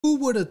Who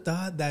would have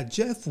thought that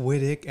Jeff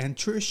Wittek and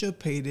Trisha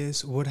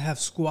Paytas would have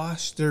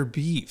squashed their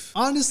beef?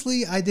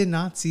 Honestly, I did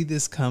not see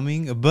this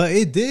coming, but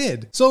it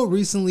did. So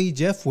recently,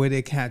 Jeff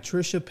Wittek had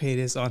Trisha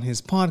Paytas on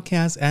his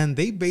podcast and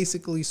they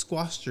basically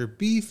squashed their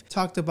beef,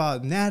 talked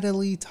about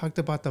Natalie, talked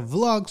about the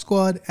Vlog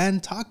Squad,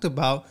 and talked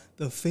about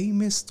the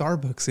famous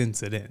Starbucks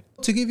incident.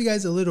 To give you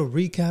guys a little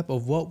recap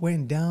of what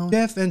went down,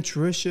 Jeff and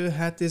Trisha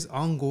had this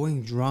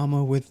ongoing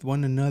drama with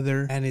one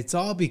another, and it's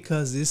all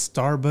because this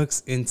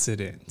Starbucks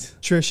incident.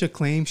 Trisha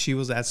claimed she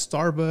was at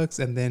Starbucks,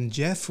 and then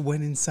Jeff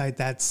went inside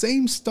that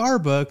same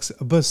Starbucks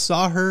but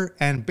saw her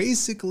and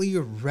basically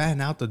ran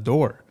out the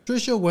door.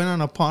 Trisha went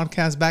on a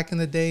podcast back in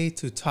the day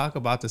to talk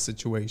about the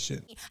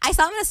situation. I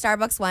saw him at a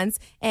Starbucks once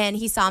and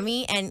he saw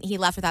me and he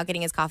left without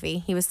getting his coffee.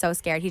 He was so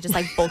scared. He just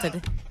like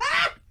bolted.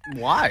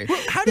 Why?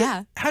 How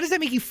does that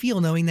make you feel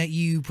knowing that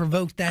you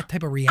provoked that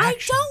type of reaction? I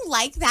don't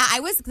like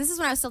that. This is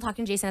when I was still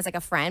talking to Jason as like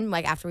a friend,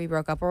 like after we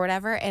broke up or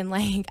whatever. And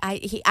like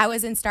I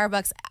was in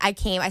Starbucks.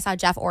 I saw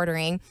Jeff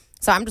ordering.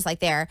 So I'm just like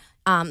there.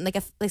 Like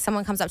if like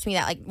someone comes up to me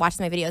that like watches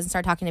my videos and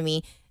start talking to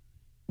me,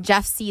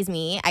 Jeff sees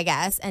me, I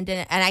guess, and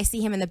I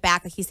see him in the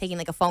back, like he's taking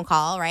like a phone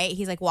call, right?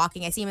 He's like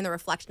walking. I see him in the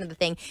reflection of the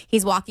thing.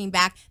 He's walking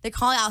back. They're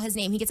calling out his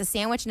name. He gets a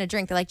sandwich and a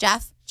drink. They're like,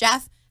 Jeff.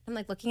 I'm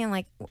like looking and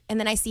like, and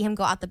then I see him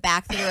go out the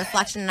back through the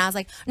reflection, and I was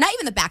like, not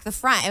even the back, the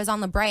front. It was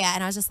on La Brea,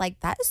 and I was just like,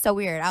 that is so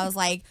weird. I was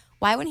like,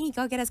 why wouldn't he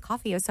go get his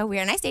coffee? It was so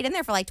weird. And I stayed in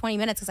there for like 20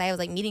 minutes because I was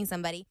like meeting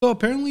somebody. So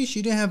apparently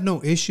she didn't have no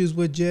issues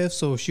with Jeff,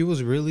 so she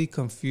was really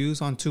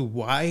confused onto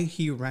why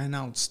he ran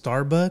out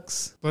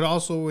Starbucks. But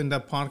also in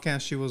that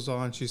podcast she was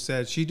on, she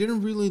said she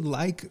didn't really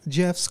like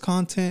Jeff's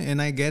content, and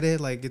I get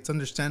it. Like, it's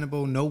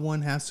understandable. No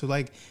one has to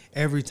like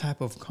every type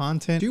of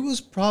content. She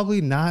was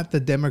probably not the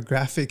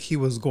demographic he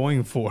was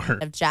going for.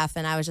 Of Jeff,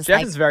 and I was just Jeff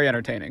like, is very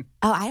entertaining.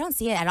 Oh, I don't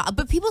see it at all.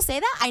 But people say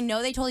that. I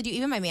know they totally do.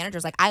 Even my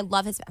manager's like, I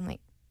love his. I'm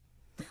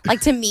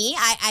like to me,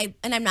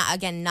 and I'm not,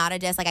 again, not a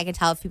diss. Like I can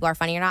tell if people are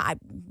funny or not. I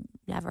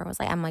never was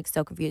like, I'm like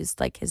so confused,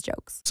 like his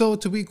jokes. So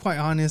to be quite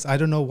honest, I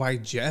don't know why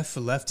Jeff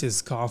left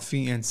his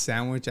coffee and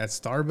sandwich at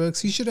Starbucks.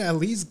 He should have at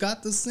least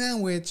got the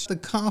sandwich, the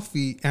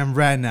coffee, and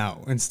ran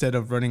out instead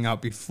of running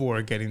out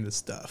before getting the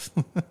stuff.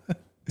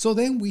 So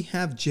then we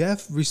have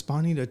Jeff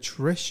responding to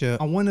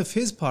Trisha on one of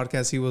his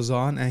podcasts he was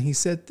on, and he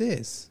said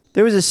this.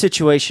 There was a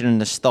situation in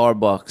the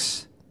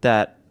Starbucks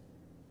that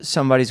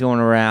somebody's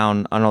going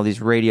around on all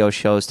these radio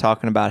shows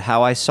talking about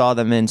how I saw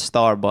them in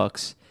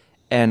Starbucks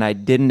and I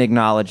didn't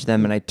acknowledge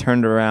them, and I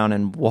turned around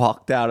and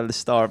walked out of the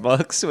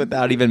Starbucks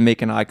without even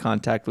making eye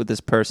contact with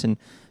this person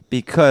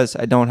because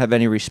I don't have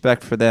any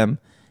respect for them.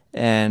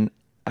 And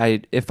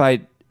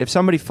if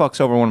somebody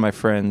fucks over one of my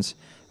friends,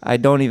 I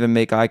don't even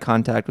make eye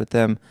contact with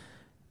them.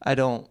 I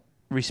don't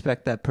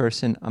respect that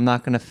person. I'm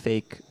not going to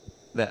fake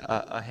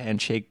a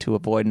handshake to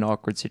avoid an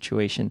awkward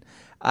situation.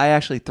 I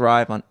actually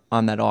thrive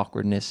on that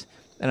awkwardness,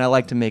 and I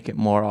like to make it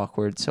more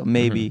awkward. So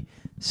maybe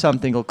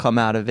something will come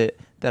out of it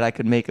that I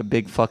could make a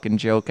big fucking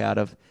joke out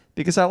of,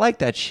 because I like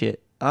that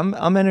shit.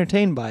 I'm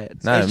entertained by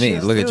it. Not me.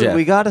 Look at Jeff.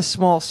 We got a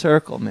small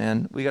circle,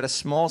 man. We got a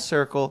small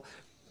circle.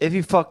 If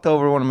you fucked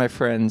over one of my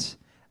friends,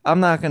 I'm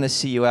not going to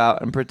see you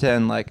out and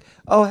pretend like,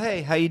 oh,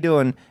 hey, how you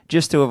doing?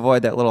 Just to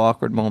avoid that little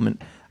awkward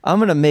moment. I'm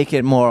going to make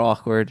it more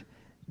awkward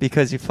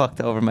because you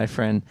fucked over my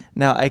friend.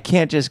 Now, I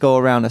can't just go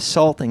around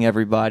assaulting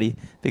everybody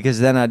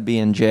because then I'd be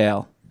in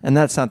jail. And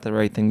that's not the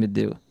right thing to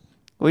do.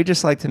 We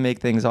just like to make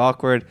things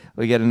awkward.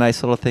 We get a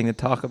nice little thing to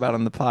talk about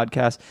on the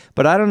podcast.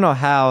 But I don't know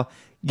how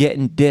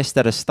getting dissed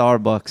at a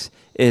Starbucks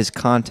is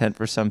content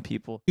for some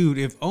people. Dude,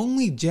 if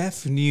only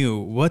Jeff knew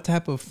what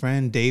type of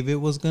friend David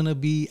was going to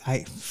be.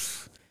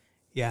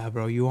 Yeah,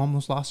 bro, you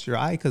almost lost your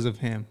eye because of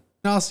him.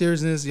 In all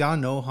seriousness, y'all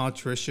know how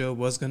Trisha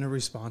was going to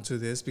respond to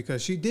this,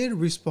 because she did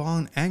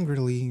respond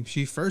angrily.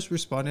 She first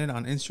responded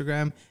on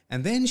Instagram,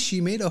 and then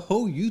she made a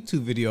whole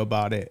YouTube video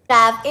about it.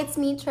 Jeff, it's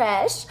me,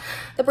 Trish,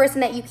 the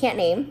person that you can't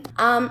name.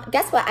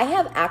 Guess what? I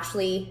have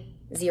actually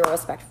zero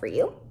respect for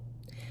you.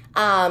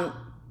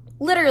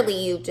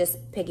 Literally, you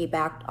just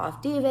piggybacked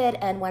off David,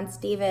 and once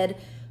David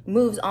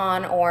moves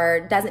on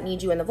or doesn't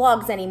need you in the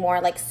vlogs anymore,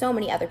 like so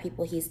many other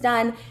people he's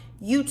done,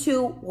 you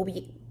two will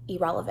be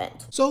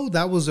irrelevant. So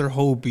that was their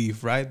whole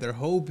beef, right? Their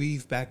whole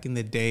beef back in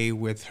the day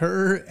with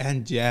her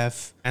and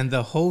Jeff and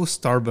the whole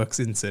Starbucks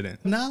incident.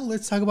 Now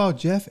let's talk about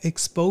Jeff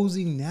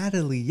exposing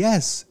Natalie.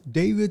 Yes,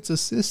 David's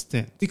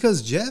assistant.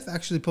 Because Jeff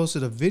actually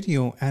posted a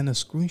video and a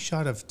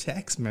screenshot of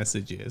text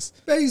messages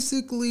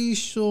basically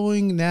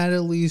showing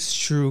Natalie's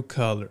true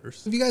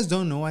colors. If you guys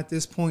don't know at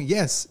this point,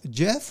 yes,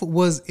 Jeff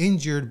was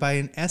injured by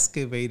an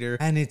excavator,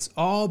 and it's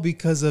all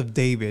because of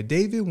David.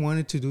 David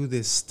wanted to do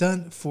this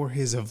stunt for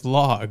his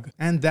vlog,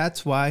 and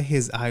that's why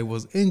his eye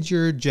was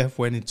injured. Jeff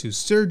went into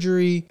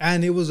surgery,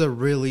 and it was a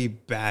really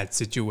bad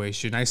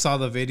situation. I saw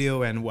the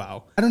video and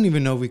wow, I don't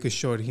even know if we could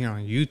show it here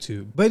on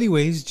YouTube. But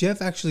anyways,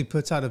 Jeff actually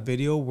puts out a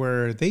video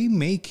where they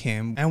make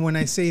him, and when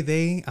I say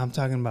they, I'm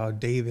talking about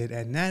David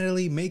and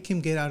Natalie, make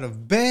him get out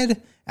of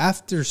bed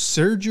after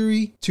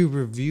surgery to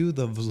review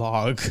the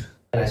vlog.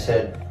 And I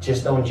said,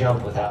 just don't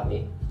jump without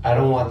me. I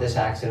don't want this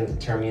accident to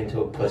turn me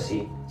into a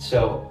pussy,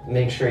 so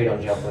make sure you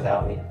don't jump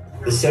without me.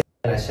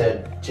 And I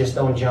said, just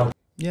don't jump.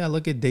 Yeah,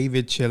 look at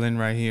David chilling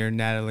right here,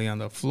 Natalie on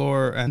the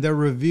floor, and they're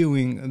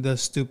reviewing the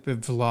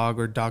stupid vlog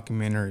or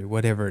documentary,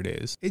 whatever it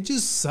is. It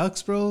just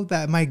sucks, bro,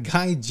 that my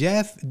guy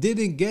Jeff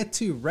didn't get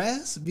to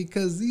rest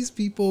because these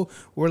people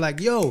were like,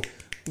 yo,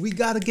 we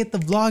gotta get the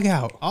vlog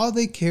out. All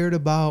they cared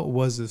about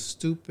was a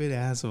stupid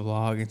ass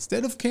vlog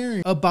instead of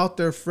caring about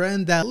their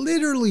friend that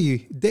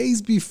literally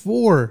days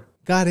before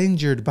got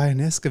injured by an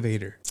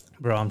excavator.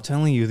 Bro, I'm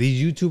telling you, these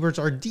YouTubers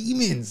are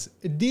demons.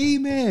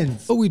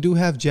 Demons. But we do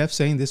have Jeff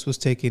saying this was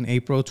taken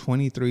April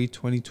 23,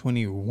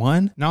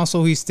 2021. And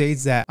also he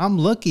states that I'm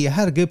lucky I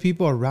had good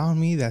people around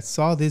me that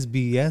saw this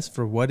BS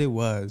for what it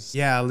was.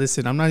 Yeah,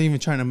 listen, I'm not even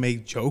trying to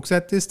make jokes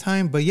at this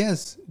time, but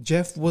yes,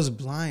 Jeff was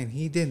blind.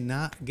 He did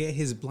not get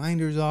his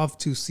blinders off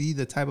to see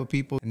the type of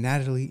people,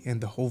 Natalie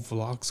and the whole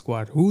vlog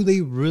squad, who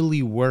they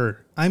really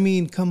were. I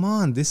mean, come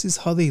on, this is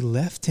how they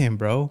left him,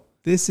 bro.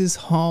 This is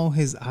how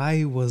his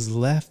eye was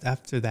left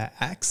after that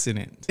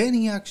accident. Then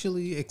he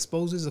actually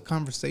exposes a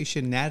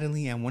conversation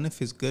Natalie and one of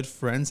his good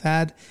friends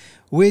had,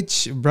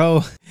 which,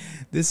 bro,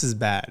 this is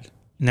bad.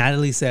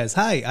 Natalie says,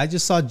 hi, I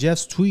just saw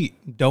Jeff's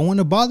tweet. Don't want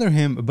to bother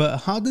him,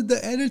 but how did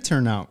the edit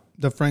turn out?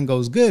 The friend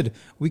goes, good.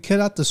 We cut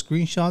out the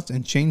screenshots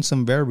and changed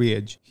some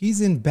verbiage. He's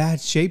in bad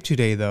shape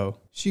today, though.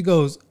 She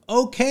goes,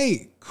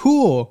 okay,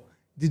 cool.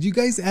 Did you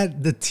guys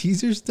add the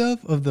teaser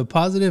stuff of the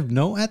positive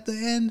note at the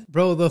end?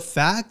 Bro, the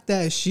fact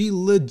that she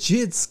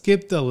legit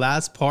skipped the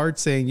last part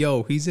saying,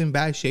 yo, he's in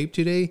bad shape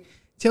today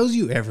tells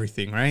you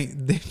everything, right?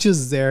 They're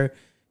just there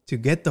to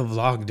get the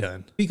vlog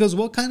done. Because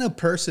what kind of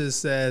person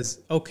says,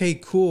 okay,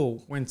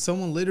 cool, when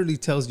someone literally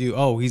tells you,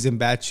 oh, he's in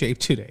bad shape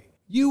today?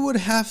 You would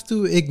have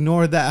to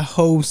ignore that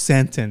whole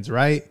sentence,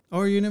 right?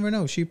 Or you never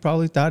know. She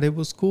probably thought it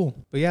was cool.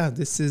 But yeah,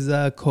 this is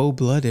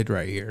cold-blooded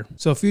right here.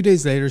 So a few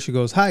days later, she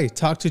goes, hi,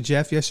 talked to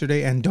Jeff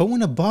yesterday and don't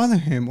want to bother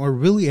him or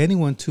really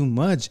anyone too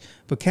much,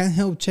 but can't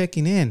help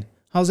checking in.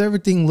 How's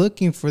everything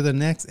looking for the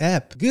next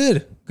ep?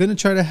 Good. Gonna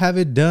try to have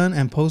it done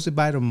and post it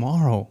by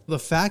tomorrow. The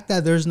fact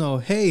that there's no,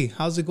 hey,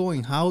 how's it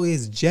going? How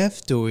is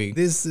Jeff doing?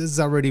 This is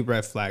already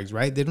red flags,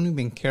 right? They don't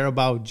even care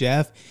about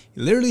Jeff.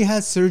 He literally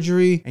had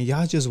surgery and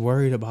y'all just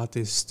worried about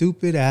this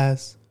stupid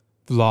ass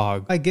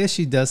vlog. I guess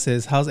she does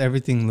says, how's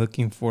everything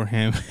looking for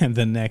him and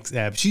the next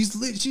app? She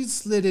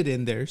slid it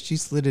in there. She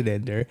slid it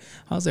in there.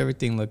 How's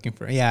everything looking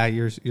for? Yeah,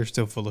 you're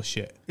still full of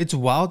shit. It's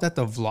wild that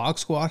the vlog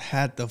squad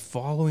had the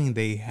following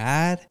they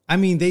had. I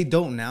mean, they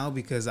don't now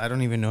because I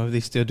don't even know if they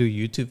still do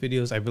YouTube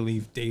videos. I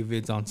believe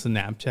David's on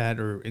Snapchat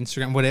or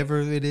Instagram,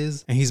 whatever it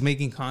is, and he's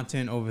making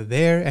content over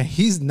there and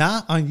he's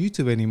not on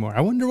YouTube anymore.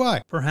 I wonder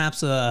why.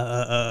 Perhaps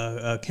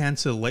a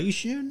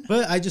cancellation?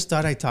 But I just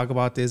thought I'd talk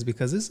about this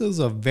because this is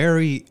a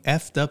very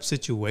effed up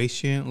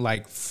situation,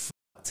 like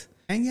fucked.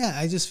 And yeah,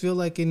 I just feel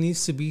like it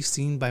needs to be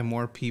seen by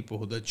more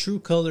people, the true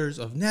colors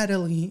of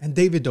Natalie and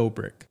David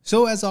Dobrik.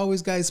 So as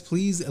always, guys,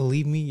 please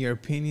leave me your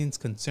opinions,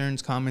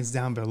 concerns, comments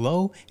down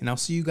below, and I'll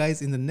see you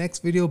guys in the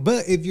next video.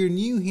 But if you're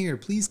new here,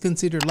 please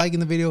consider liking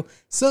the video,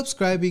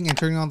 subscribing, and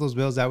turning on those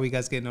bells. That way you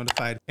guys get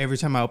notified every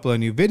time I upload a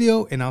new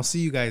video, and I'll see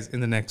you guys in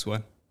the next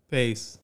one. Peace.